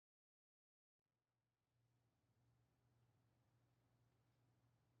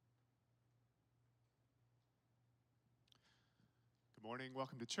Good morning.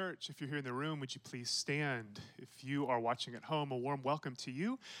 Welcome to church. If you're here in the room, would you please stand? If you are watching at home, a warm welcome to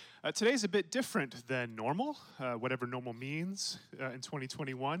you. Today's a bit different than normal, whatever normal means in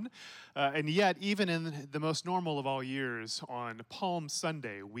 2021. And yet, even in the most normal of all years, on Palm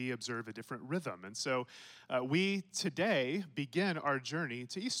Sunday, we observe a different rhythm. And so we today begin our journey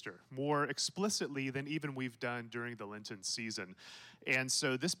to Easter more explicitly than even we've done during the Lenten season. And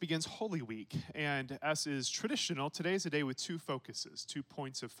so this begins Holy Week. And as is traditional, today is a day with two focuses. 2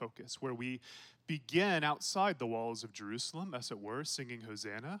 points of focus, where we begin outside the walls of Jerusalem, as it were, singing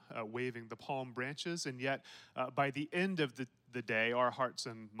Hosanna, waving the palm branches, and yet by the end of the day, our hearts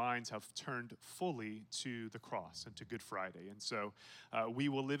and minds have turned fully to the cross and to Good Friday. And so we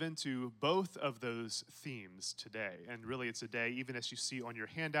will live into both of those themes today. And really, it's a day, even as you see on your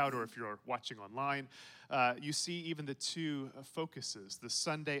handout, or if you're watching online, you see even the two focuses, the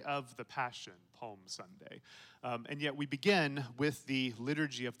Sunday of the Passion, Palm Sunday. And yet we begin with the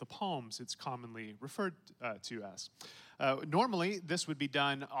Liturgy of the Palms, it's commonly referred to as. Normally, this would be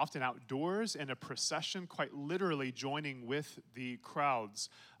done often outdoors in a procession, quite literally joining with the crowds,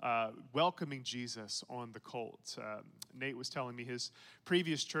 welcoming Jesus on the colt. Nate was telling me his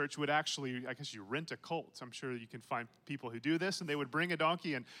previous church would actually, I guess you rent a colt. I'm sure you can find people who do this, and they would bring a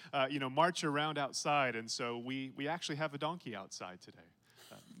donkey and march around outside. And so we actually have a donkey outside today.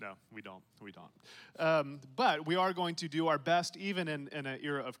 No, we don't. But we are going to do our best, even in an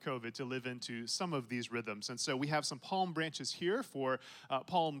era of COVID, to live into some of these rhythms. And so we have some palm branches here for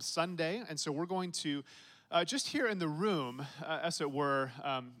Palm Sunday. And so we're going to just here in the room, as it were,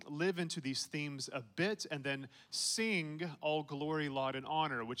 live into these themes a bit and then sing All Glory, Laud, and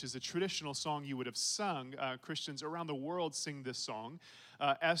Honor, which is a traditional song you would have sung. Christians around the world sing this song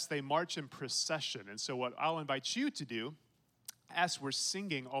as they march in procession. And so what I'll invite you to do, as we're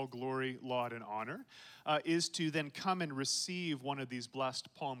singing All Glory, Laud, and Honor, is to then come and receive one of these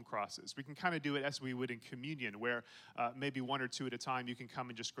blessed palm crosses. We can kind of do it as we would in communion, where maybe one or two at a time, you can come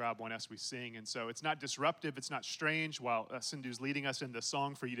and just grab one as we sing. And so it's not disruptive, it's not strange while Sindhu's leading us in the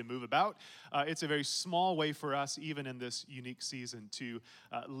song for you to move about. It's a very small way for us, even in this unique season, to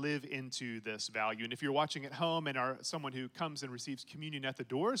live into this value. And if you're watching at home and are someone who comes and receives communion at the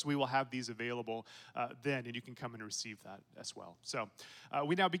doors, we will have these available then, and you can come and receive that as well. So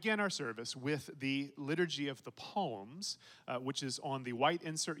we now begin our service with the Liturgy of the Palms, which is on the white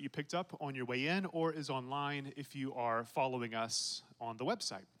insert you picked up on your way in, or is online if you are following us on the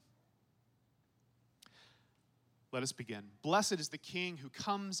website. Let us begin. Blessed is the King who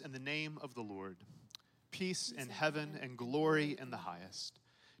comes in the name of the Lord. Peace in heaven and glory in the highest.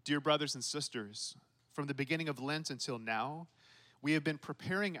 Dear brothers and sisters, from the beginning of Lent until now, we have been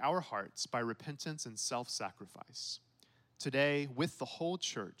preparing our hearts by repentance and self-sacrifice. Today, with the whole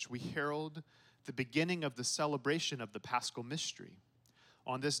church, we herald the beginning of the celebration of the Paschal Mystery.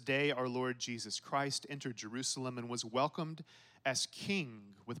 On this day, our Lord Jesus Christ entered Jerusalem and was welcomed as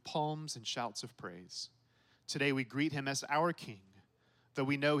King with palms and shouts of praise. Today, we greet him as our King, though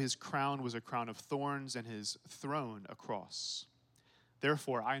we know his crown was a crown of thorns and his throne a cross.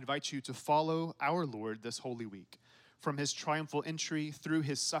 Therefore, I invite you to follow our Lord this Holy Week, from his triumphal entry through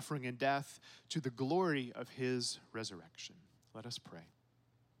his suffering and death to the glory of his resurrection. Let us pray.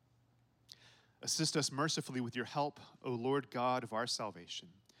 Assist us mercifully with your help, O Lord God of our salvation,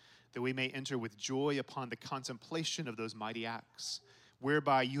 that we may enter with joy upon the contemplation of those mighty acts,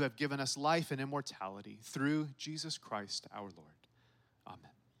 whereby you have given us life and immortality through Jesus Christ our Lord.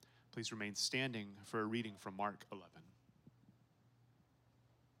 Amen. Please remain standing for a reading from Mark 11.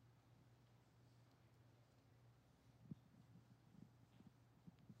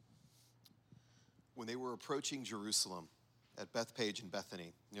 When they were approaching Jerusalem at Bethpage and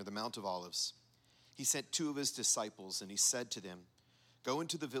Bethany, near the Mount of Olives, he sent two of his disciples, and he said to them, "Go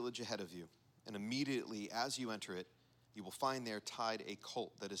into the village ahead of you, and immediately as you enter it, you will find there tied a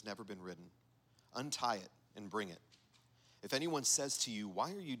colt that has never been ridden. Untie it and bring it. If anyone says to you,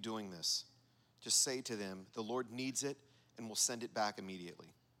 'Why are you doing this?' just say to them, 'The Lord needs it and will send it back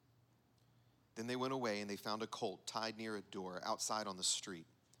immediately.'" Then they went away, and they found a colt tied near a door outside on the street.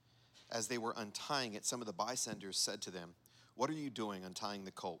 As they were untying it, some of the bystanders said to them, "What are you doing untying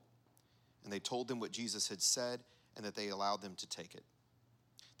the colt?" And they told them what Jesus had said, and that they allowed them to take it.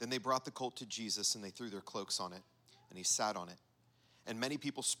 Then they brought the colt to Jesus, and they threw their cloaks on it, and he sat on it. And many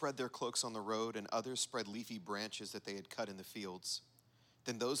people spread their cloaks on the road, and others spread leafy branches that they had cut in the fields.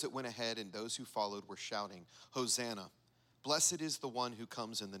 Then those that went ahead and those who followed were shouting, "Hosanna! Blessed is the one who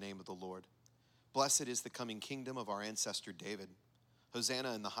comes in the name of the Lord. Blessed is the coming kingdom of our ancestor David.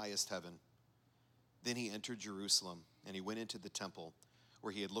 Hosanna in the highest heaven." Then he entered Jerusalem, and he went into the temple,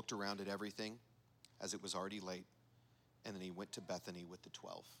 where he had looked around at everything, as it was already late. and then he went to Bethany with the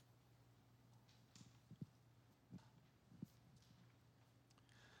 12.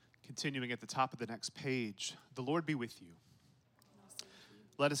 Continuing at the top of the next page, the Lord be with you.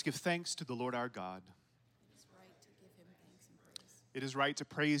 Let us give thanks to the Lord our God. It is right to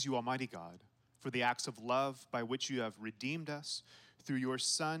praise you, Almighty God, for the acts of love by which you have redeemed us through your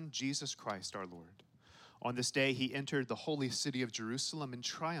Son, Jesus Christ our Lord. On this day he entered the holy city of Jerusalem in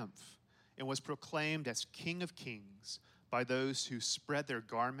triumph and was proclaimed as King of Kings by those who spread their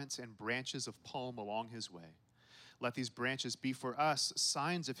garments and branches of palm along his way. Let these branches be for us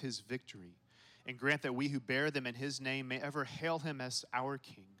signs of his victory, and grant that we who bear them in his name may ever hail him as our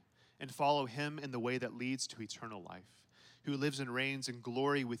King and follow him in the way that leads to eternal life, who lives and reigns in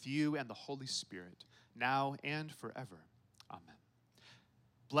glory with you and the Holy Spirit, now and forever. Amen.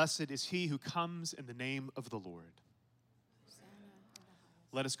 Blessed is he who comes in the name of the Lord.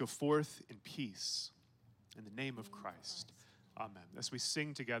 Let us go forth in peace in the name of Christ. Amen. As we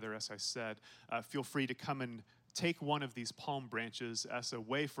sing together, as I said, feel free to come and take one of these palm branches as a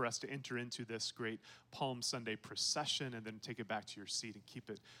way for us to enter into this great Palm Sunday procession, and then take it back to your seat and keep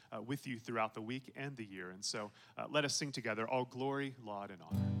it with you throughout the week and the year. And so let us sing together, all glory, laud, and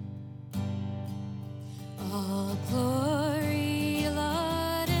honor. All glory,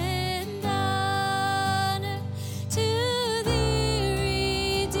 laud, and honor to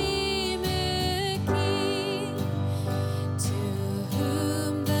thee, Redeemer King, to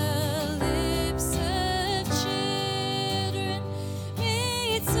whom the lips of children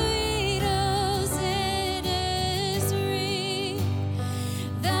made sweet hosannas ring.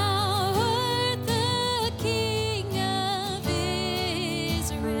 Thou art the King of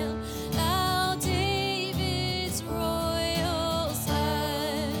Israel, thou David's royal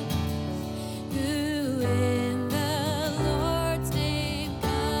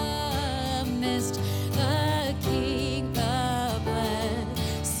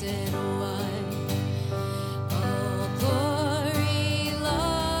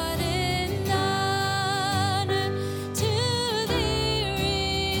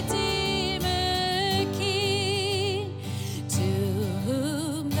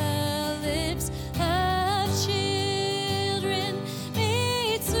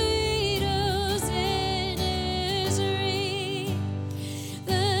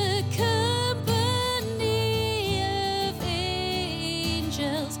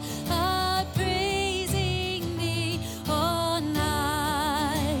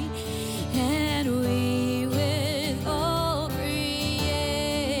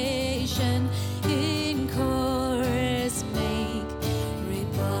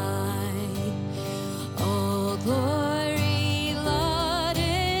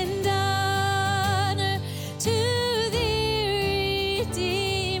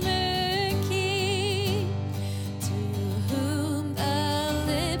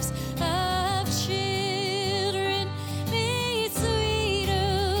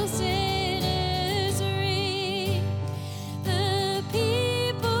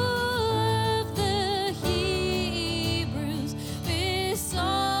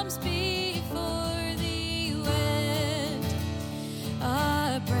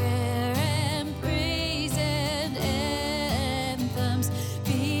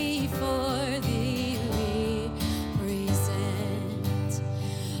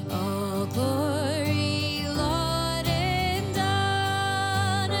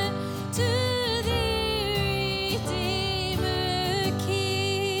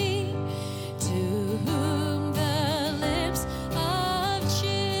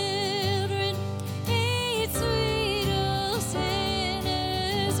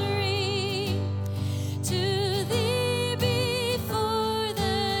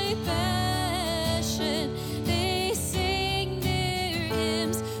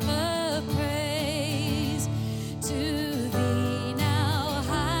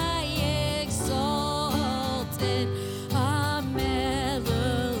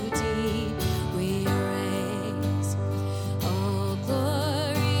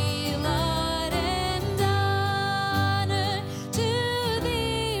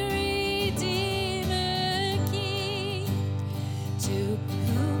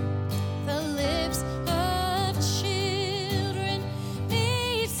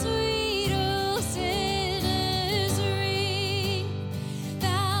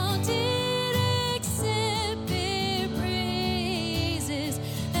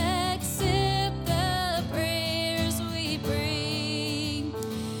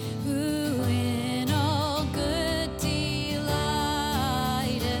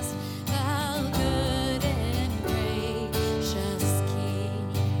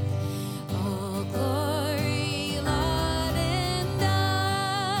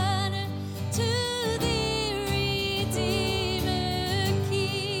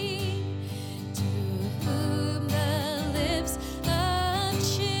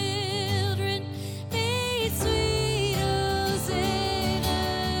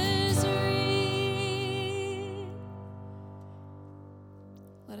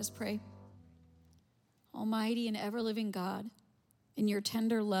Let us pray. Almighty and ever-living God, in your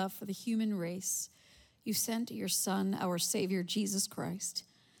tender love for the human race, you sent your Son, our Savior, Jesus Christ,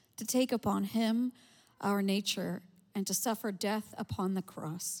 to take upon him our nature and to suffer death upon the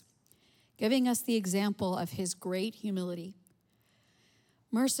cross, giving us the example of his great humility.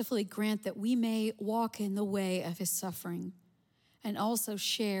 Mercifully grant that we may walk in the way of his suffering and also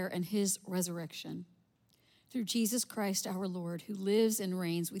share in his resurrection. Through Jesus Christ our Lord, who lives and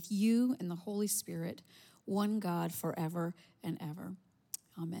reigns with you and the Holy Spirit, one God forever and ever.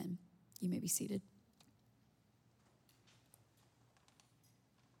 Amen. You may be seated.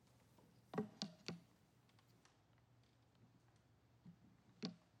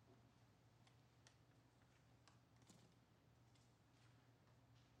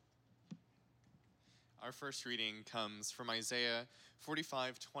 Our first reading comes from Isaiah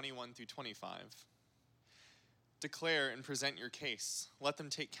 45:21 through 25. Declare and present your case. Let them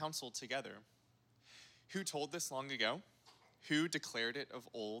take counsel together. Who told this long ago? Who declared it of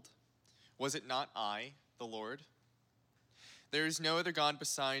old? Was it not I, the Lord? There is no other God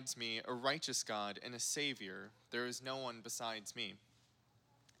besides me, a righteous God and a Savior. There is no one besides me.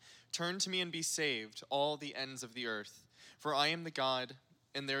 Turn to me and be saved, all the ends of the earth, for I am the God,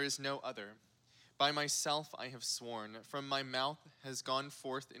 and there is no other. By myself I have sworn, from my mouth has gone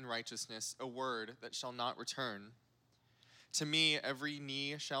forth in righteousness a word that shall not return. To me every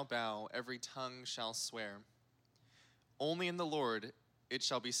knee shall bow, every tongue shall swear. Only in the Lord it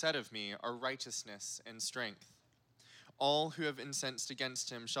shall be said of me are righteousness and strength. All who have incensed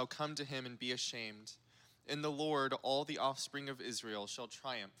against him shall come to him and be ashamed. In the Lord all the offspring of Israel shall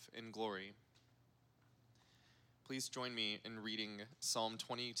triumph in glory. Please join me in reading Psalm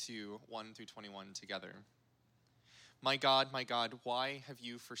 22, 1 through 21 together. My God, why have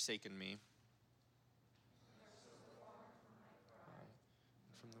you forsaken me?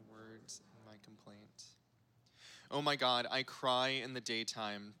 From the words in my complaint. Oh my God, I cry in the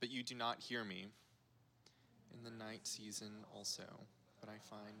daytime, but you do not hear me. In the night season also, but I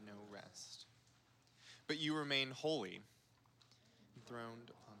find no rest. But you remain holy,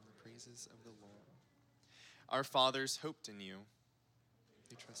 enthroned upon the praises of the Lord. Our fathers hoped in you.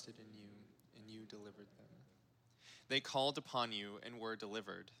 They trusted in you, and you delivered them. They called upon you and were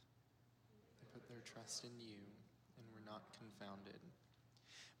delivered. They put their trust in you and were not confounded.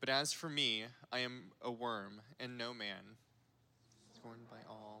 But as for me, I am a worm and no man, scorned by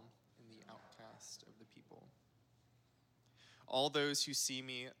all and the outcast of the people. All those who see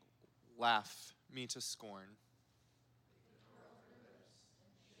me laugh me to scorn.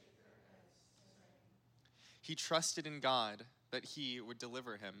 He trusted in God that he would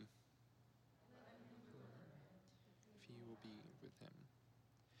deliver him. If he will be with him.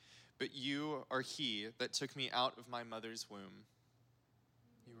 But you are he that took me out of my mother's womb.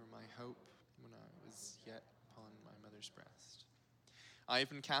 You were my hope when I was yet upon my mother's breast. I have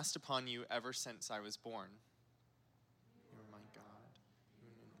been cast upon you ever since I was born. You are my God,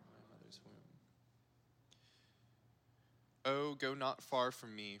 even in my mother's womb. Oh, go not far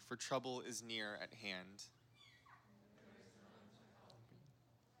from me, for trouble is near at hand.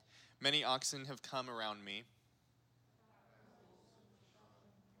 Many oxen have come around me.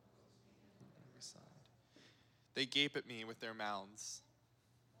 They gape at me with their mouths.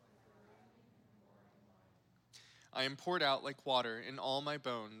 I am poured out like water, and all my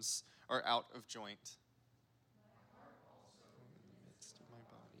bones are out of joint. In the midst of my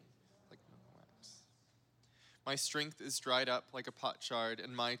body, like wax. My strength is dried up like a potsherd,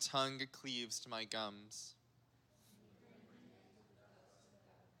 and my tongue cleaves to my gums.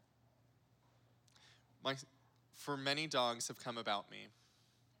 For many dogs have come about me.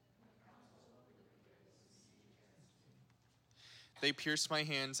 They pierce my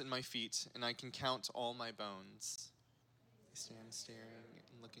hands and my feet, and I can count all my bones. They stand staring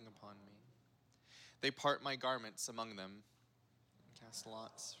and looking upon me. They part my garments among them and cast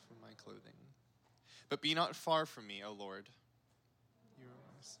lots for my clothing. But be not far from me, O Lord. You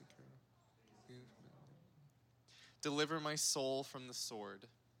are my seeker. Deliver my soul from the sword,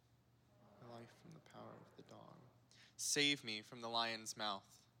 my life from the power of the dog. Save me from the lion's mouth.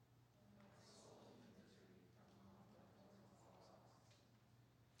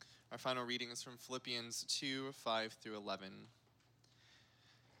 Our final reading is from Philippians 2, 5 through 11.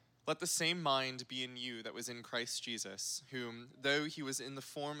 Let the same mind be in you that was in Christ Jesus, whom, though he was in the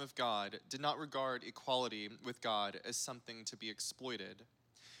form of God, did not regard equality with God as something to be exploited,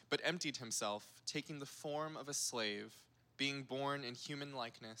 but emptied himself, taking the form of a slave, being born in human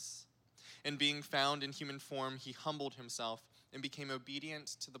likeness. And being found in human form, he humbled himself and became obedient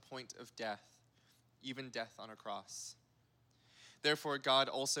to the point of death, even death on a cross. Therefore God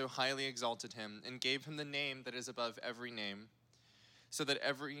also highly exalted him and gave him the name that is above every name, so that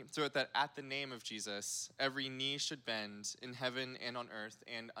at the name of Jesus every knee should bend in heaven and on earth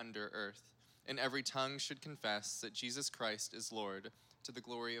and under earth, and every tongue should confess that Jesus Christ is Lord, to the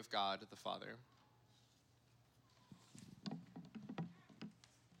glory of God the Father.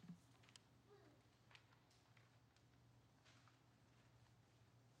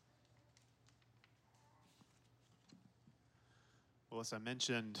 Well, as I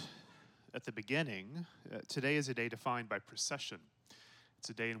mentioned at the beginning, today is a day defined by procession. It's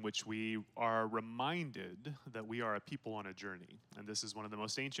a day in which we are reminded that we are a people on a journey. And this is one of the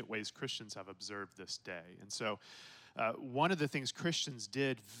most ancient ways Christians have observed this day. And so one of the things Christians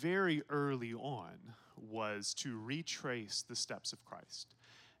did very early on was to retrace the steps of Christ.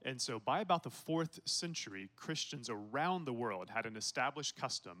 And so by about the 4th century, Christians around the world had an established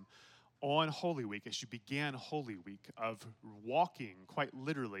custom on Holy Week, as you began Holy Week, of walking quite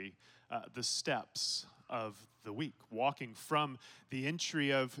literally the steps of the week, walking from the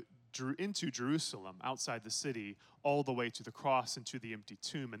entry into Jerusalem, outside the city, all the way to the cross and to the empty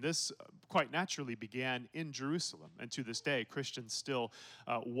tomb. And this quite naturally began in Jerusalem. And to this day, Christians still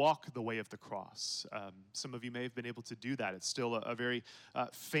walk the way of the cross. Some of you may have been able to do that. It's still a very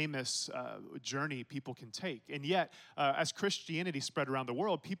famous journey people can take. And yet, as Christianity spread around the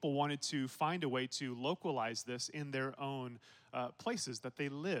world, people wanted to find a way to localize this in their own places that they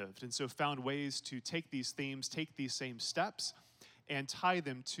lived. And so found ways to take these themes, take these same steps, and tie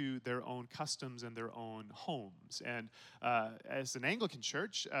them to their own customs and their own homes. And as an Anglican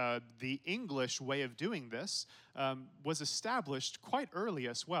church, the English way of doing this was established quite early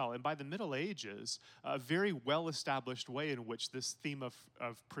as well. And by the Middle Ages, a very well-established way in which this theme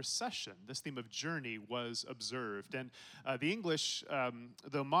of procession, this theme of journey was observed. And the English,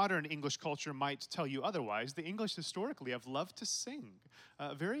 though modern English culture might tell you otherwise, the English historically have loved to sing.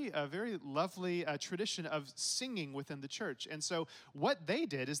 A very lovely tradition of singing within the church. And so what they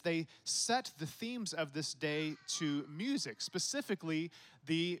did is they set the themes of this day to music, specifically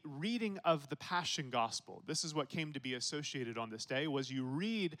the reading of the Passion Gospel. This is what came to be associated on this day, was you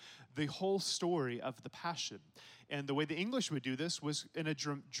read the whole story of the Passion. And the way the English would do this was in a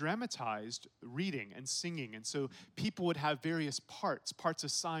dramatized reading and singing. And so people would have various parts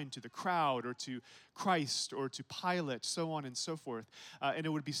assigned to the crowd or to Christ or to Pilate, so on and so forth. And it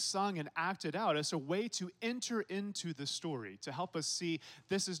would be sung and acted out as a way to enter into the story, to help us see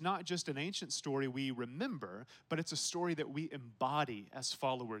this is not just an ancient story we remember, but it's a story that we embody as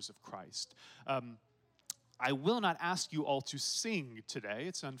followers of Christ. I will not ask you all to sing today.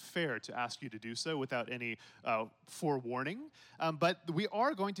 It's unfair to ask you to do so without any forewarning. But we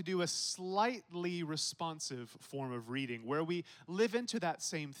are going to do a slightly responsive form of reading where we live into that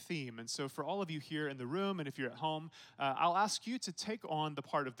same theme. And so for all of you here in the room and if you're at home, I'll ask you to take on the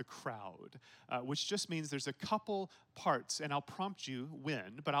part of the crowd, which just means there's a couple parts, and I'll prompt you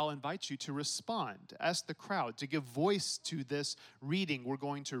when, but I'll invite you to respond as the crowd, to give voice to this reading we're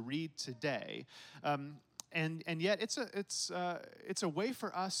going to read today. And yet it's a way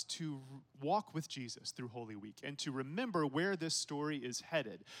for us to walk with Jesus through Holy Week and to remember where this story is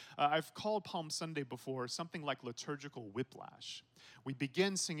headed. I've called Palm Sunday before something like liturgical whiplash. We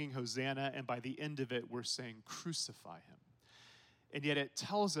begin singing Hosanna, and by the end of it, we're saying, crucify him. And yet it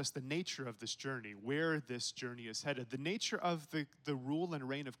tells us the nature of this journey, where this journey is headed, the nature of the rule and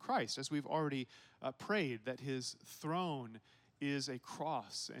reign of Christ, as we've already prayed, that his throne is a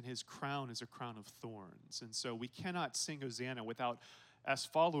cross and his crown is a crown of thorns. And so we cannot sing Hosanna without, as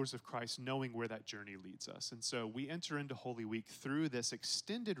followers of Christ, knowing where that journey leads us. And so we enter into Holy Week through this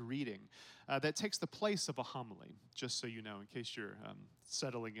extended reading that takes the place of a homily, just so you know, in case you're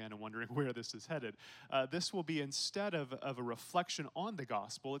settling in and wondering where this is headed. This will be, instead of a reflection on the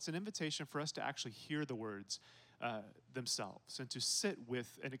gospel, it's an invitation for us to actually hear the words themselves and to sit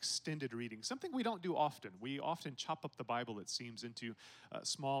with an extended reading, something we don't do often. We often chop up the Bible, it seems, into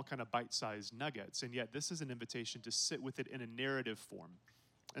small kind of bite-sized nuggets, and yet this is an invitation to sit with it in a narrative form.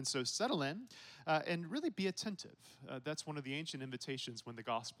 And so settle in and really be attentive. That's one of the ancient invitations when the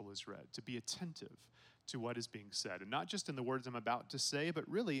gospel is read, to be attentive to what is being said, and not just in the words I'm about to say, but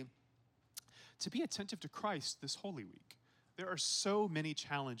really to be attentive to Christ this Holy Week. There are so many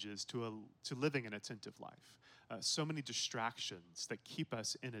challenges to living an attentive life. So many distractions that keep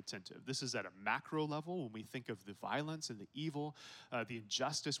us inattentive. This is at a macro level when we think of the violence and the evil, the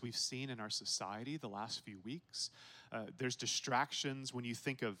injustice we've seen in our society the last few weeks. There's distractions when you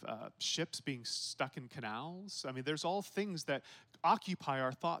think of ships being stuck in canals. I mean, there's all things that occupy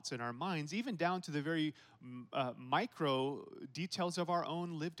our thoughts and our minds, even down to the very micro details of our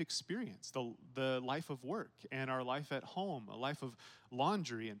own lived experience, the life of work and our life at home, a life of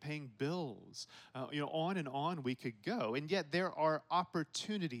laundry and paying bills. On and on we could go. And yet there are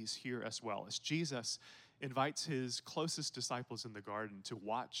opportunities here as well, as Jesus invites his closest disciples in the garden to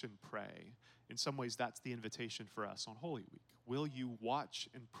watch and pray. In some ways, that's the invitation for us on Holy Week. Will you watch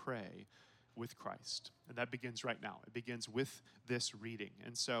and pray with Christ? And that begins right now. It begins with this reading.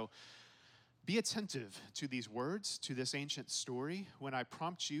 And so be attentive to these words, to this ancient story. When I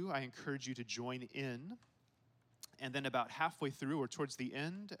prompt you, I encourage you to join in. And then about halfway through or towards the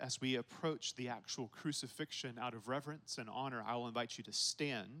end, as we approach the actual crucifixion out of reverence and honor, I will invite you to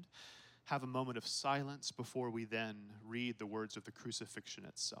stand, have a moment of silence before we then read the words of the crucifixion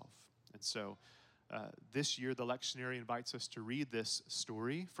itself. And so this year, the lectionary invites us to read this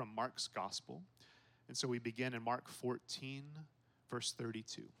story from Mark's Gospel. And so we begin in Mark 14, verse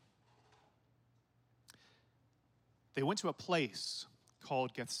 32. They went to a place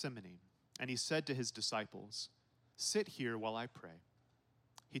called Gethsemane, and he said to his disciples, "Sit here while I pray."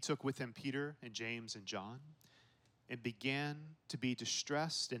 He took with him Peter and James and John and began to be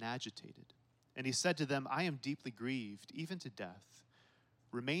distressed and agitated. And he said to them, "I am deeply grieved, even to death.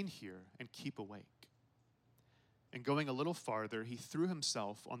 Remain here and keep awake." And going a little farther, he threw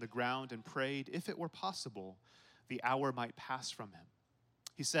himself on the ground and prayed, if it were possible, the hour might pass from him.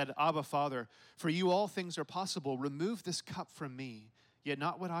 He said, "Abba, Father, for you all things are possible. Remove this cup from me, yet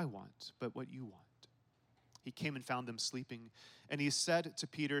not what I want, but what you want." He came and found them sleeping, and he said to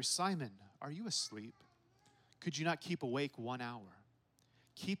Peter, "Simon, are you asleep? Could you not keep awake 1 hour?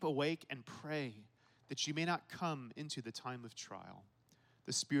 Keep awake and pray, that you may not come into the time of trial.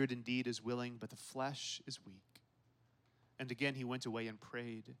 The spirit indeed is willing, but the flesh is weak." And again he went away and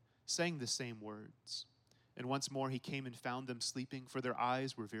prayed, saying the same words. And once more he came and found them sleeping, for their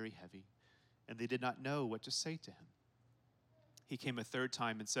eyes were very heavy, and they did not know what to say to him. He came a third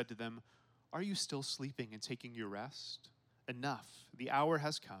time and said to them, "Are you still sleeping and taking your rest? Enough, the hour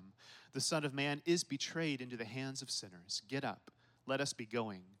has come. The Son of Man is betrayed into the hands of sinners. Get up, let us be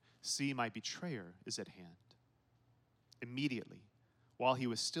going. See, my betrayer is at hand." Immediately, while he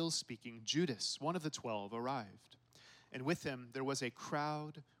was still speaking, Judas, one of the 12, arrived. And with him there was a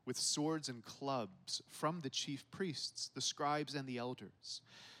crowd with swords and clubs from the chief priests, the scribes, and the elders.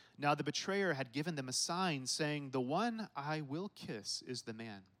 Now the betrayer had given them a sign, saying, "The one I will kiss is the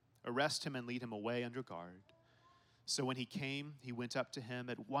man. Arrest him and lead him away under guard." So when he came, he went up to him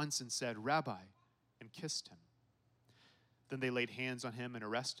at once and said, "Rabbi," and kissed him. Then they laid hands on him and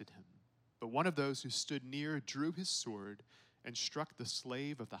arrested him. But one of those who stood near drew his sword and struck the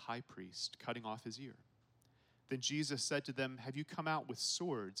slave of the high priest, cutting off his ear. Then Jesus said to them, "Have you come out with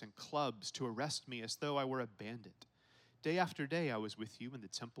swords and clubs to arrest me as though I were a bandit? Day after day I was with you in the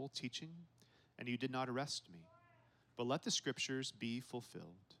temple teaching, and you did not arrest me. But let the scriptures be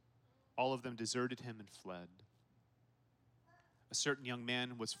fulfilled." All of them deserted him and fled. A certain young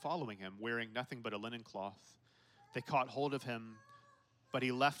man was following him, wearing nothing but a linen cloth. They caught hold of him, but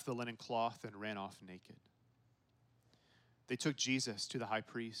he left the linen cloth and ran off naked. They took Jesus to the high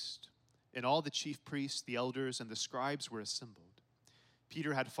priest, and all the chief priests, the elders, and the scribes were assembled.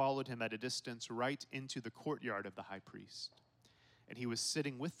 Peter had followed him at a distance right into the courtyard of the high priest, and he was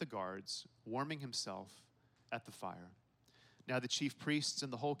sitting with the guards, warming himself at the fire. Now the chief priests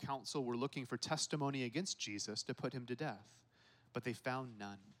and the whole council were looking for testimony against Jesus to put him to death, but they found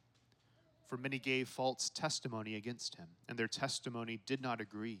none. For many gave false testimony against him, and their testimony did not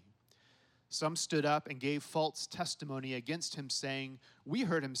agree. Some stood up and gave false testimony against him, saying, "We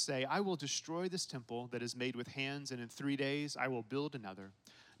heard him say, 'I will destroy this temple that is made with hands, and in 3 days I will build another,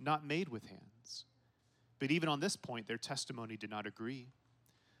 not made with hands.' But even on this point, their testimony did not agree.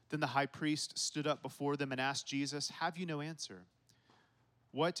 Then the high priest stood up before them and asked Jesus, 'Have you no answer?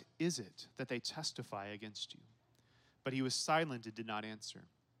 What is it that they testify against you?' But he was silent and did not answer.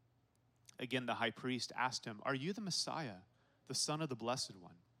 Again, the high priest asked him, 'Are you the Messiah, the Son of the Blessed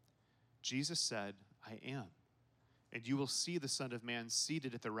One?' Jesus said, 'I am, and you will see the Son of Man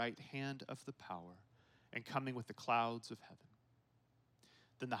seated at the right hand of the power and coming with the clouds of heaven.'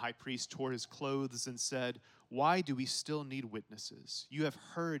 Then the high priest tore his clothes and said, 'Why do we still need witnesses? You have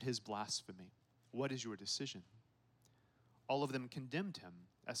heard his blasphemy. What is your decision?' All of them condemned him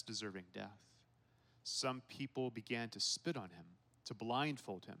as deserving death. Some people began to spit on him, to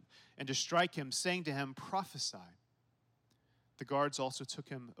blindfold him, and to strike him, saying to him, 'Prophesy.' The guards also took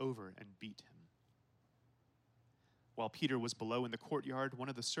him over and beat him. While Peter was below in the courtyard, one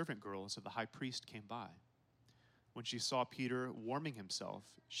of the servant girls of the high priest came by. When she saw Peter warming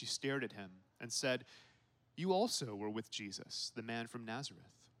himself, she stared at him and said, You also were with Jesus, the man from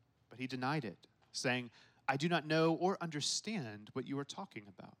Nazareth." But he denied it, saying, "I do not know or understand what you are talking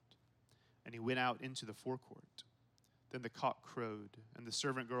about." And he went out into the forecourt. Then the cock crowed, and the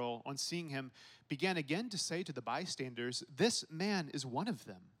servant girl, on seeing him, began again to say to the bystanders, "This man is one of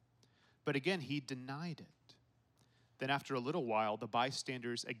them." But again he denied it. Then after a little while, the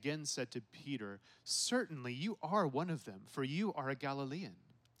bystanders again said to Peter, "Certainly you are one of them, for you are a Galilean."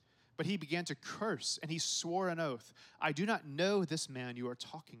 But he began to curse, and he swore an oath, "I do not know this man you are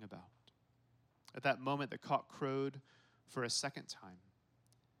talking about." At that moment the cock crowed for a second time.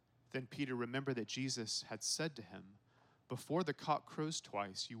 Then Peter remembered that Jesus had said to him, "Before the cock crows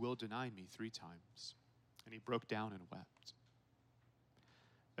twice, you will deny me 3 times." And he broke down and wept.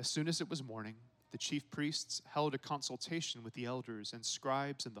 As soon as it was morning, the chief priests held a consultation with the elders and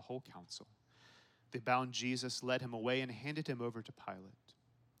scribes and the whole council. They bound Jesus, led him away, and handed him over to Pilate.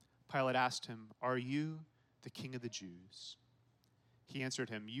 Pilate asked him, "Are you the king of the Jews?" He answered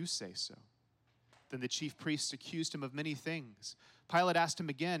him, "You say so." Then the chief priests accused him of many things. Pilate asked him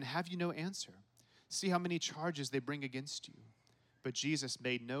again, "Have you no answer? See how many charges they bring against you." But Jesus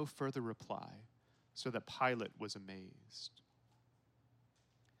made no further reply, so that Pilate was amazed.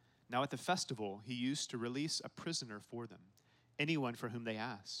 Now at the festival, he used to release a prisoner for them, anyone for whom they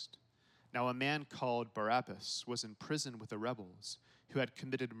asked. Now a man called Barabbas was in prison with the rebels, who had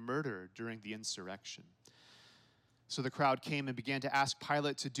committed murder during the insurrection. So the crowd came and began to ask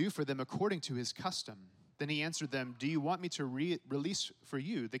Pilate to do for them according to his custom. Then he answered them, "Do you want me to release for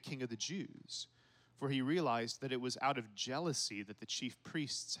you the king of the Jews?" For he realized that it was out of jealousy that the chief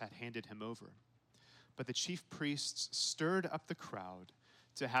priests had handed him over. But the chief priests stirred up the crowd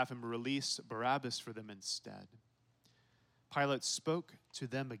to have him release Barabbas for them instead. Pilate spoke to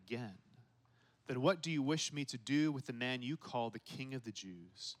them again. "Then what do you wish me to do with the man you call the king of the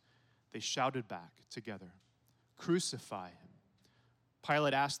Jews?" They shouted back together, "Crucify him."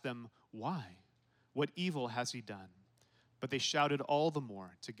 Pilate asked them, "Why? What evil has he done?" But they shouted all the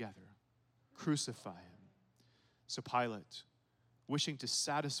more together, "Crucify him." So Pilate, wishing to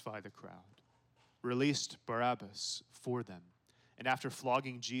satisfy the crowd, released Barabbas for them. And after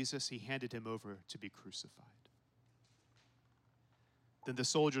flogging Jesus, he handed him over to be crucified. Then the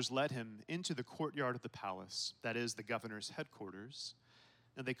soldiers led him into the courtyard of the palace, that is, the governor's headquarters,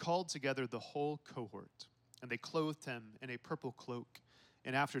 and they called together the whole cohort, and they clothed him in a purple cloak,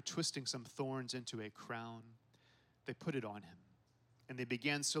 and after twisting some thorns into a crown, they put it on him. And they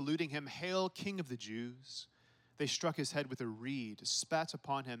began saluting him, "Hail, King of the Jews!" They struck his head with a reed, spat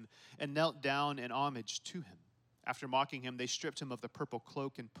upon him, and knelt down in homage to him. After mocking him, they stripped him of the purple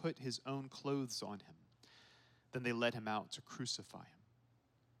cloak and put his own clothes on him. Then they led him out to crucify him.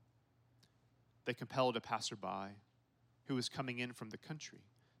 They compelled a passerby who was coming in from the country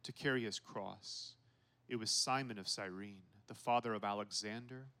to carry his cross. It was Simon of Cyrene, the father of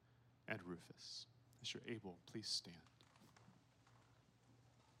Alexander and Rufus. As you're able, please stand.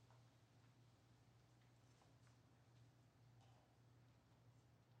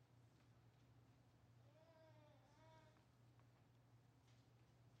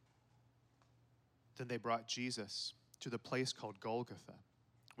 Then they brought Jesus to the place called Golgotha,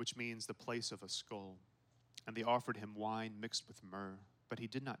 which means the place of a skull. And they offered him wine mixed with myrrh, but he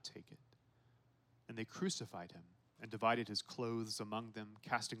did not take it. And they crucified him and divided his clothes among them,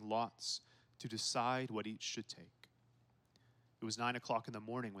 casting lots to decide what each should take. It was 9 o'clock in the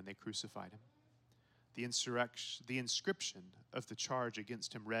morning when they crucified him. The inscription of the charge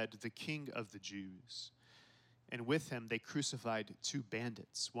against him read, "The King of the Jews." And with him they crucified 2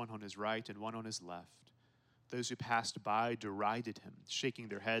 bandits, one on his right and one on his left. Those who passed by derided him, shaking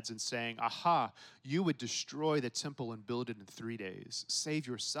their heads and saying, "Aha, you would destroy the temple and build it in 3 days. Save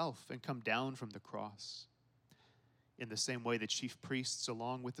yourself and come down from the cross." In the same way, the chief priests,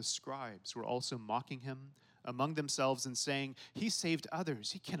 along with the scribes, were also mocking him among themselves and saying, "He saved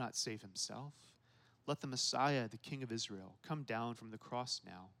others. He cannot save himself. Let the Messiah, the King of Israel, come down from the cross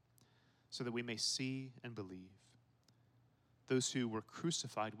now, so that we may see and believe." Those who were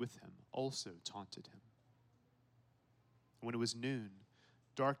crucified with him also taunted him. When it was noon,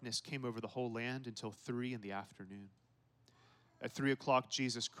 darkness came over the whole land until 3 p.m. At 3 o'clock,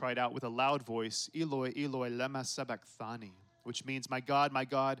 Jesus cried out with a loud voice, "Eloi, Eloi, lema sabachthani," which means, my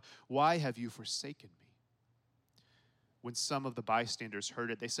God, why have you forsaken me?" When some of the bystanders heard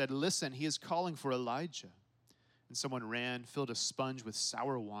it, they said, "Listen, he is calling for Elijah." And someone ran, filled a sponge with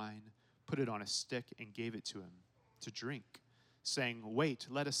sour wine, put it on a stick, and gave it to him to drink, saying, "Wait,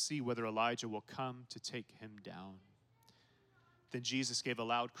 let us see whether Elijah will come to take him down." Then Jesus gave a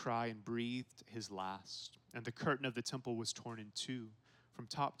loud cry and breathed his last, and the curtain of the temple was torn in two from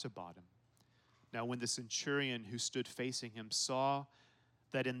top to bottom. Now, when the centurion who stood facing him saw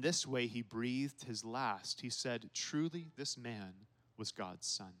that in this way he breathed his last, he said, "Truly, this man was God's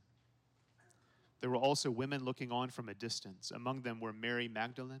son." There were also women looking on from a distance. Among them were Mary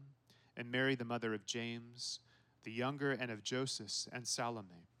Magdalene and Mary, the mother of James, the younger, and of Joseph and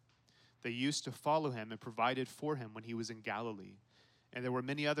Salome. They used to follow him and provided for him when he was in Galilee. And there were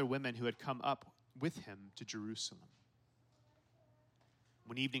many other women who had come up with him to Jerusalem.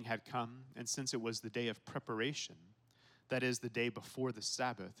 When evening had come, and since it was the day of preparation, that is, the day before the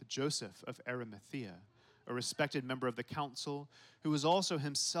Sabbath, Joseph of Arimathea, a respected member of the council, who was also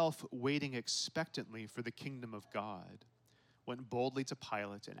himself waiting expectantly for the kingdom of God, went boldly to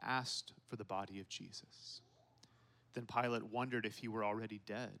Pilate and asked for the body of Jesus. Then Pilate wondered if he were already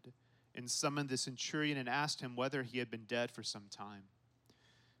dead, and summoned the centurion and asked him whether he had been dead for some time.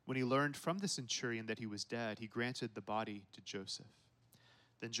 When he learned from the centurion that he was dead, he granted the body to Joseph.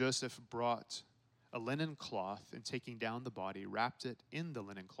 Then Joseph brought a linen cloth, and taking down the body, wrapped it in the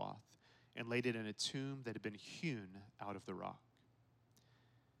linen cloth, and laid it in a tomb that had been hewn out of the rock.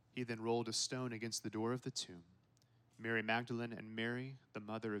 He then rolled a stone against the door of the tomb. Mary Magdalene and Mary, the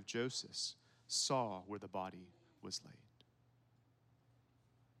mother of Joseph, saw where the body was laid.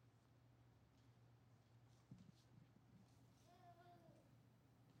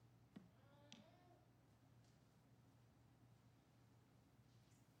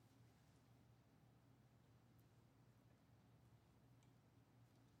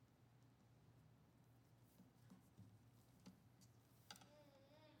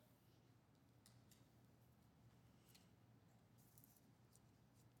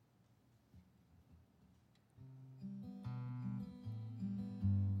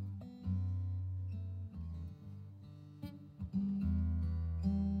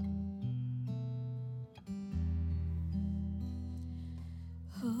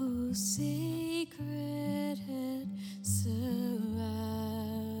 Oh, sacred head, surrounded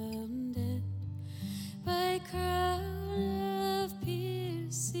by crown of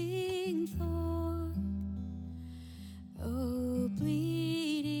piercing thorn. Oh,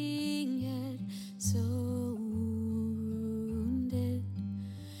 bleeding head, so wounded,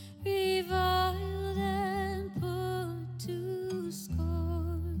 reviled and put to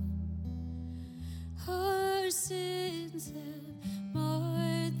scorn. Our sins have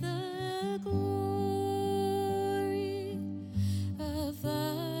marred the glory of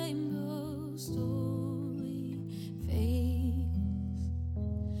thy most holy face.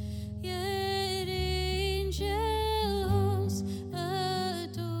 Yet angels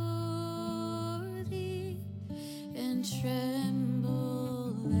adore thee and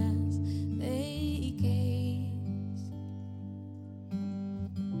tremble as they gaze.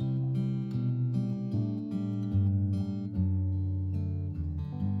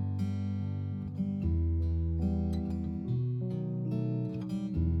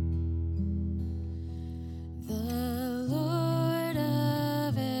 The Lord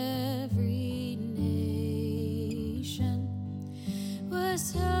of every nation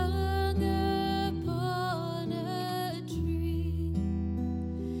was hung upon a tree.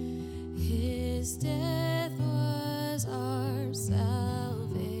 His death was our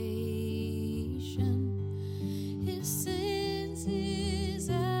salvation. His sins his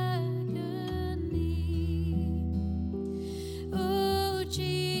agony. Oh,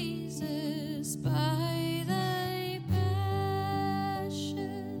 Jesus, by thy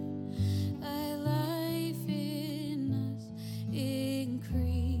passion, thy life in us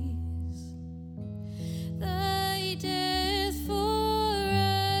increase. Thy death for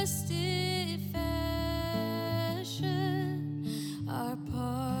us did fashion our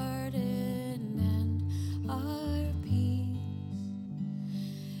pardon and our peace.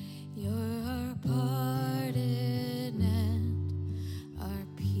 You're our pardon and our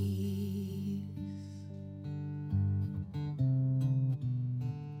peace.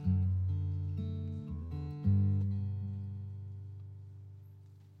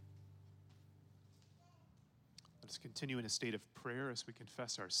 Let us continue in a state of prayer as we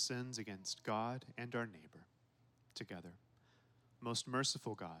confess our sins against God and our neighbor together. Most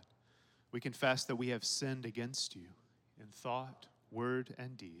merciful God, we confess that we have sinned against you in thought, word,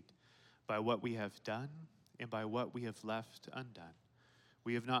 and deed, by what we have done and by what we have left undone.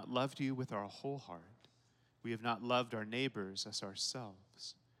 We have not loved you with our whole heart. We have not loved our neighbors as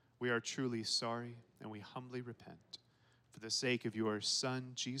ourselves. We are truly sorry, and we humbly repent. For the sake of your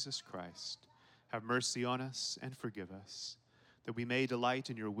Son, Jesus Christ, have mercy on us and forgive us, that we may delight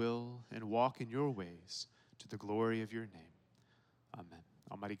in your will and walk in your ways to the glory of your name. Amen.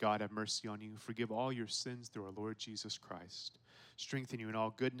 Almighty God, have mercy on you. Forgive all your sins through our Lord Jesus Christ. strengthen you in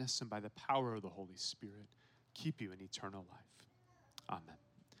all goodness, and by the power of the Holy Spirit, keep you in eternal life. Amen.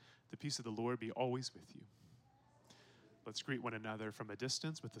 The peace of the Lord be always with you. Let's greet one another from a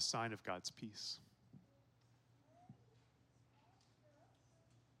distance with the sign of God's peace.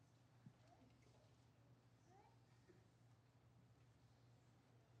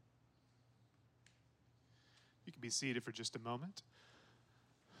 You can be seated for just a moment.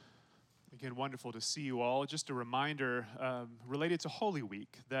 Again, wonderful to see you all. Just a reminder related to Holy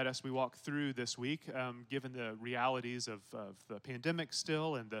Week, that as we walk through this week, given the realities of the pandemic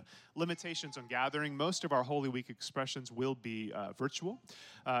still and the limitations on gathering, most of our Holy Week expressions will be virtual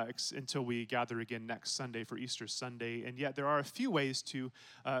until we gather again next Sunday for Easter Sunday. And yet there are a few ways to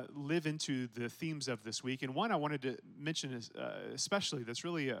live into the themes of this week. And one I wanted to mention is, especially that's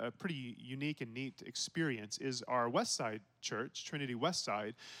really a pretty unique and neat experience is our Westside Church, Trinity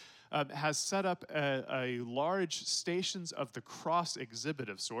Westside, has set up a large Stations of the Cross exhibit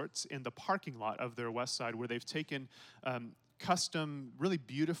of sorts in the parking lot of their west side, where they've taken custom, really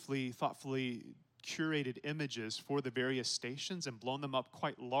beautifully, thoughtfully curated images for the various stations and blown them up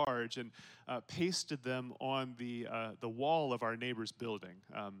quite large and pasted them on the wall of our neighbor's building.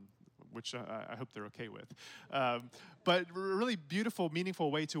 Which I hope they're okay with. But a really beautiful,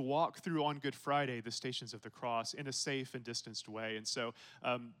 meaningful way to walk through on Good Friday the Stations of the Cross in a safe and distanced way. And so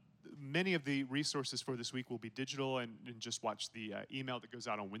many of the resources for this week will be digital, and just watch the email that goes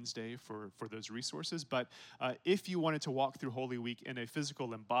out on Wednesday for those resources. But if you wanted to walk through Holy Week in a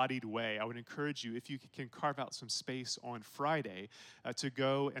physical, embodied way, I would encourage you, if you can carve out some space on Friday, to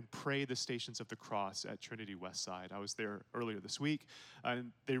go and pray the Stations of the Cross at Trinity Westside. I was there earlier this week,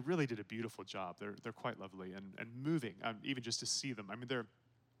 and they really did a beautiful job. They're quite lovely and moving, even just to see them. I mean, they're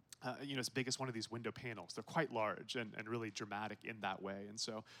as big as one of these window panels. They're quite large and really dramatic in that way. And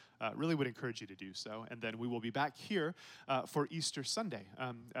so really would encourage you to do so. And then we will be back here for Easter Sunday,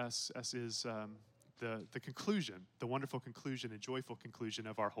 as is the conclusion, the wonderful conclusion and joyful conclusion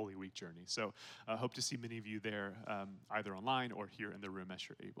of our Holy Week journey. So hope to see many of you there, either online or here in the room as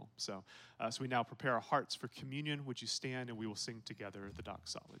you're able. So we now prepare our hearts for communion. Would you stand, and we will sing together the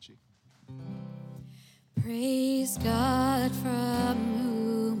doxology. Praise God from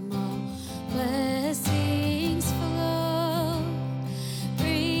whom all blessings flow.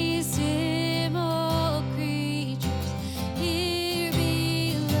 Praise Him, all creatures here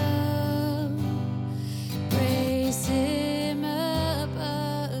below. Praise Him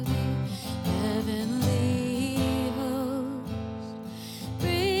above you, heavenly host.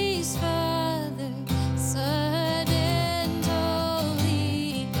 Praise Father, Son, and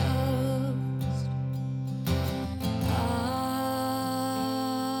Holy Ghost.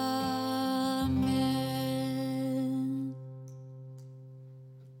 Amen.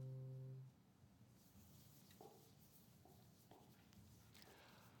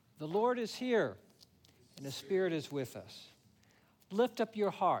 The Lord is here, and His Spirit is with us. Lift up your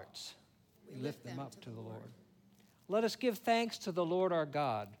hearts. We lift them up to the Lord. Let us give thanks to the Lord our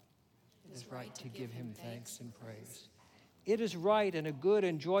God. It is right to give Him thanks and praise. It is right and a good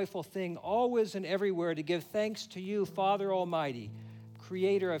and joyful thing, always and everywhere, to give thanks to you, Father Almighty,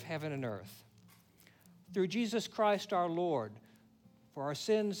 Creator of heaven and earth. Through Jesus Christ our Lord, for our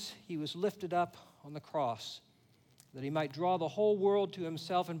sins He was lifted up on the cross, that He might draw the whole world to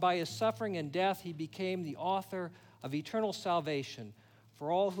Himself, and by His suffering and death He became the author of eternal salvation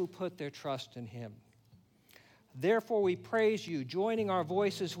for all who put their trust in Him. Therefore we praise you, joining our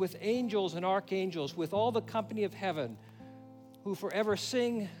voices with angels and archangels, with all the company of heaven, who forever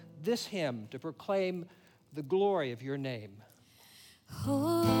sing this hymn to proclaim the glory of your name.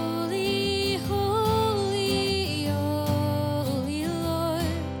 Holy, holy, holy Lord,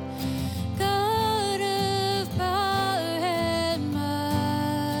 God of power and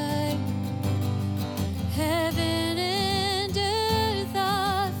might. Heaven and earth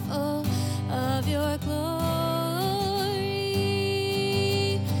are full of your glory.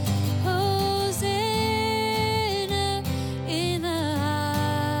 Hosanna in the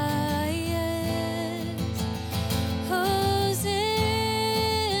highest. Hosanna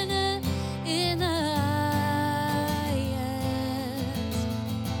in the highest.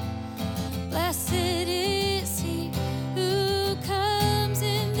 Blessed is He who comes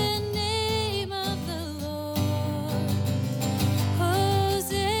in the name of the Lord.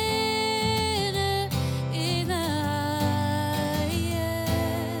 Hosanna in the highest.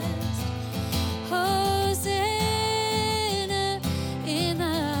 Hosanna in the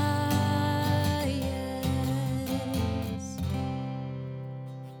highest.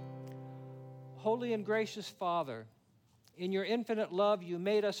 Holy and gracious Father, in your infinite love you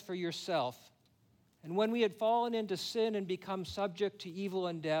made us for yourself, And when we had fallen into sin and become subject to evil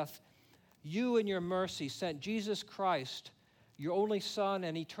and death, you in your mercy sent Jesus Christ, your only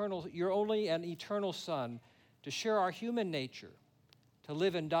and eternal Son, to share our human nature, to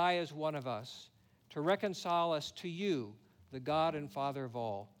live and die as one of us, to reconcile us to you, the God and Father of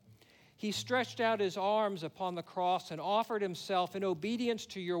all. He stretched out his arms upon the cross and offered himself in obedience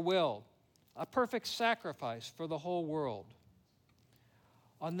to your will, a perfect sacrifice for the whole world.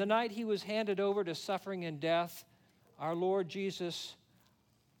 On the night he was handed over to suffering and death, our Lord Jesus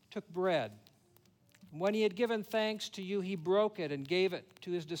took bread. When he had given thanks to you, he broke it and gave it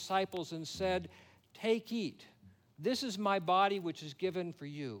to his disciples and said, "Take, eat. This is my body which is given for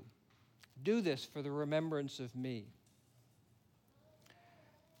you. Do this for the remembrance of me."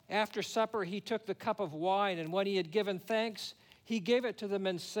 After supper, he took the cup of wine, and when he had given thanks, he gave it to them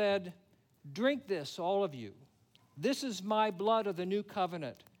and said, "Drink this, all of you. This is my blood of the new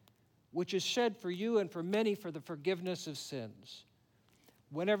covenant, which is shed for you and for many for the forgiveness of sins.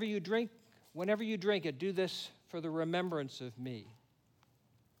 Whenever you drink it, do this for the remembrance of me."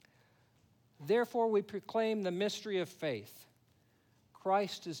 Therefore, we proclaim the mystery of faith.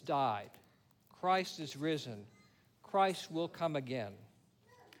 Christ has died. Christ is risen. Christ will come again.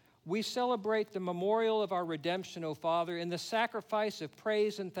 We celebrate the memorial of our redemption, O Father, in the sacrifice of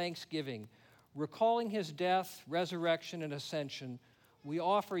praise and thanksgiving. Recalling his death, resurrection, and ascension, we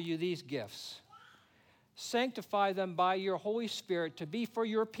offer you these gifts. Sanctify them by your Holy Spirit to be for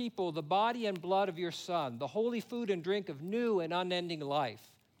your people the body and blood of your Son, the holy food and drink of new and unending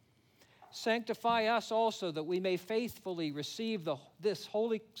life. Sanctify us also that we may faithfully receive this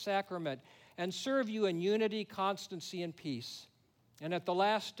holy sacrament and serve you in unity, constancy, and peace. And at the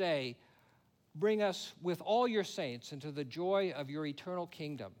last day, bring us with all your saints into the joy of your eternal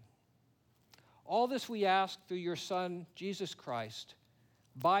kingdom. All this we ask through your Son, Jesus Christ.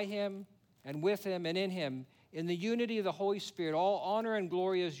 By him and with him and in him, in the unity of the Holy Spirit, all honor and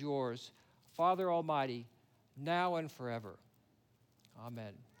glory is yours, Father Almighty, now and forever.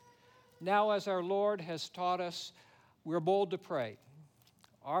 Amen. Now, as our Lord has taught us, we're bold to pray.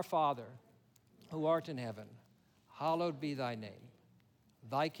 Our Father, who art in heaven, hallowed be thy name.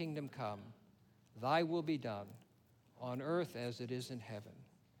 Thy kingdom come, thy will be done, on earth as it is in heaven.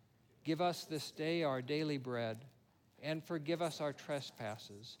 Give us this day our daily bread, and forgive us our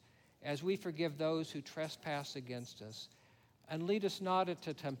trespasses, as we forgive those who trespass against us. And lead us not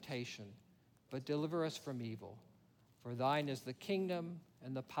into temptation, but deliver us from evil. For thine is the kingdom,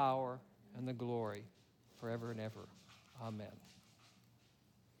 and the power, and the glory, forever and ever. Amen.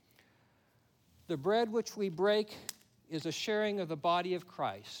 The bread which we break is a sharing of the body of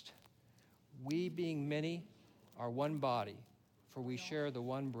Christ. We, being many, are one body, for we share the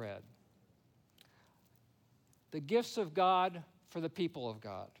one bread. The gifts of God for the people of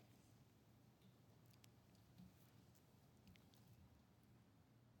God.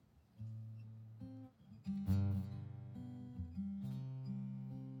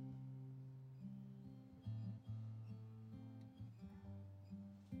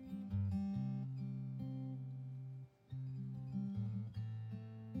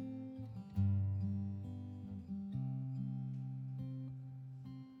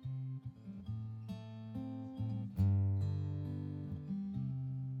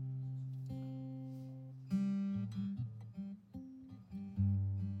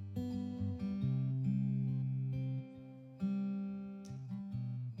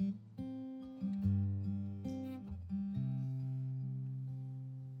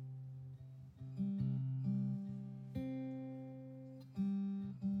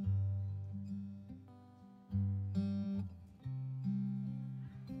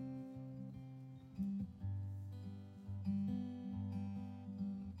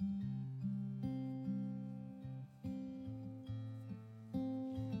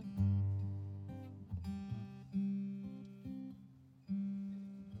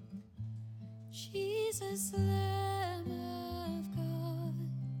 Jesus, Lamb of God,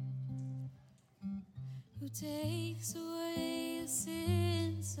 who takes away the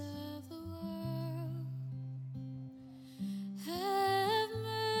sins of the world, have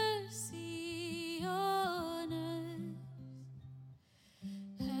mercy on us.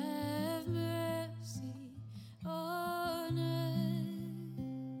 Have mercy on us.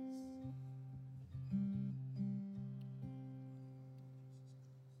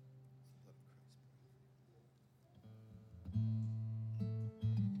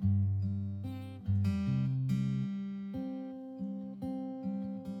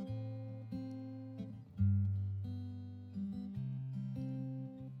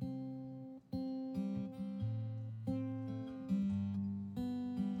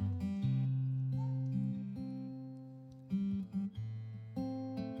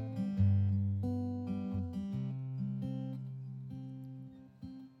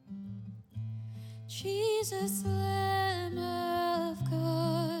 Jesus, Lamb of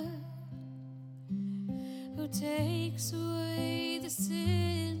God, who takes away the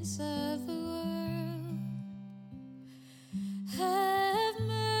sins of the world, have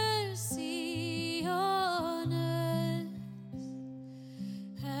mercy on us.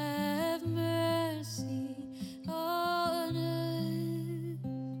 Have mercy on us.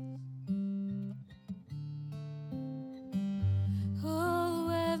 Oh,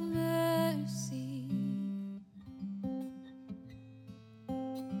 have mercy.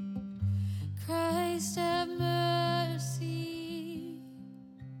 Christ, have mercy.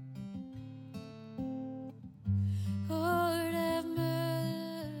 Lord, have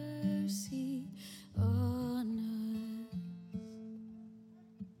mercy on us.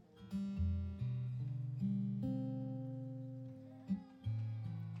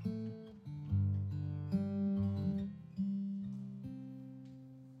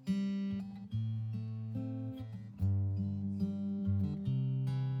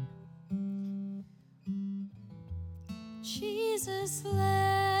 Jesus,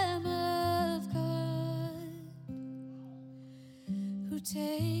 Lamb of God, who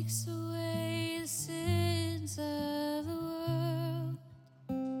takes away the sins of the world,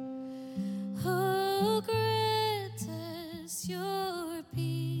 oh, grant us your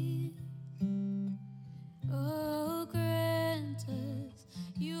peace. Oh, grant us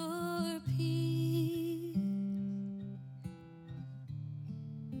your peace.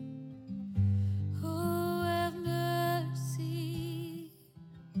 Oh, have mercy.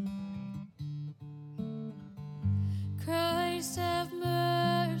 Christ, have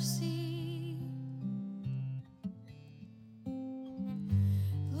mercy.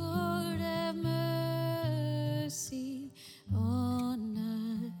 Lord, have mercy on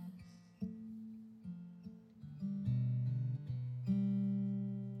us.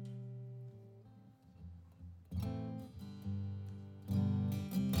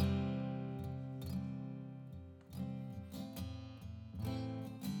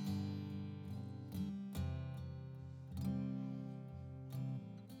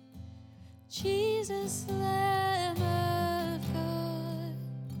 Jesus, Lamb of God,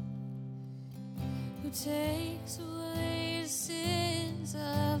 who takes away the sins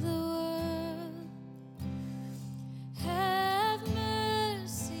of the world, have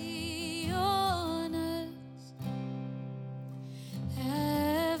mercy on us.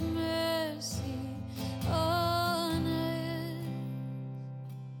 Have mercy on us.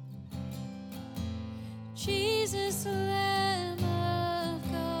 Jesus, Lamb of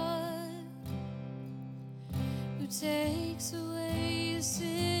God, who takes away the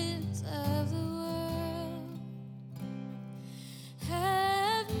sins of the world,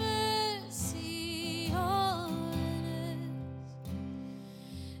 have mercy on us.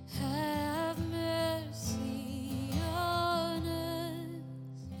 Have mercy on us.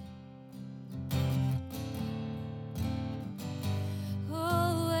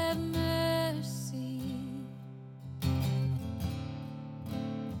 Oh, have mercy.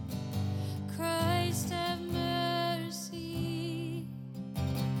 Christ, have mercy.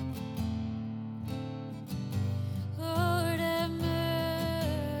 Lord, have mercy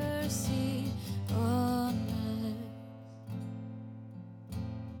on us.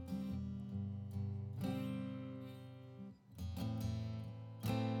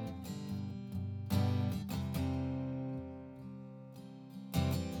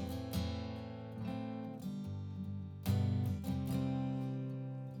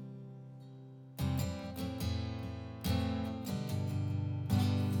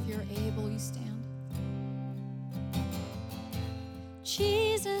 If you're able, you stand.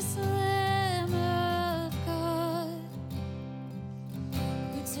 Jesus, Lamb of God,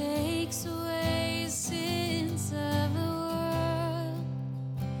 who takes away the sins of the world,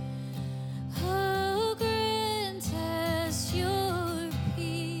 oh, grant us your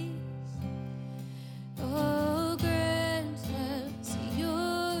peace. Oh, grant us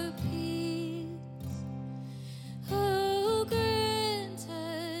your peace. Oh, grant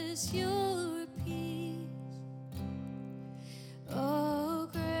us your peace. Oh,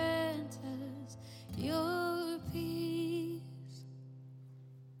 grant us your peace.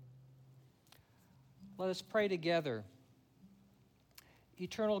 Let us pray together.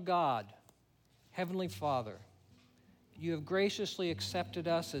 Eternal God, Heavenly Father, you have graciously accepted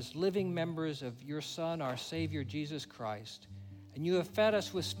us as living members of your Son, our Savior, Jesus Christ, and you have fed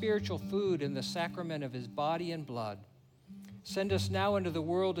us with spiritual food in the sacrament of his body and blood. Send us now into the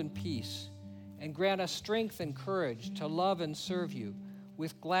world in peace, and grant us strength and courage to love and serve you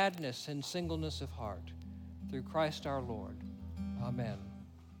with gladness and singleness of heart. Through Christ our Lord. Amen.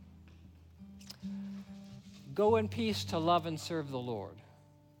 Go in peace to love and serve the Lord.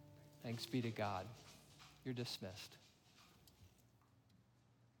 Thanks be to God. You're dismissed.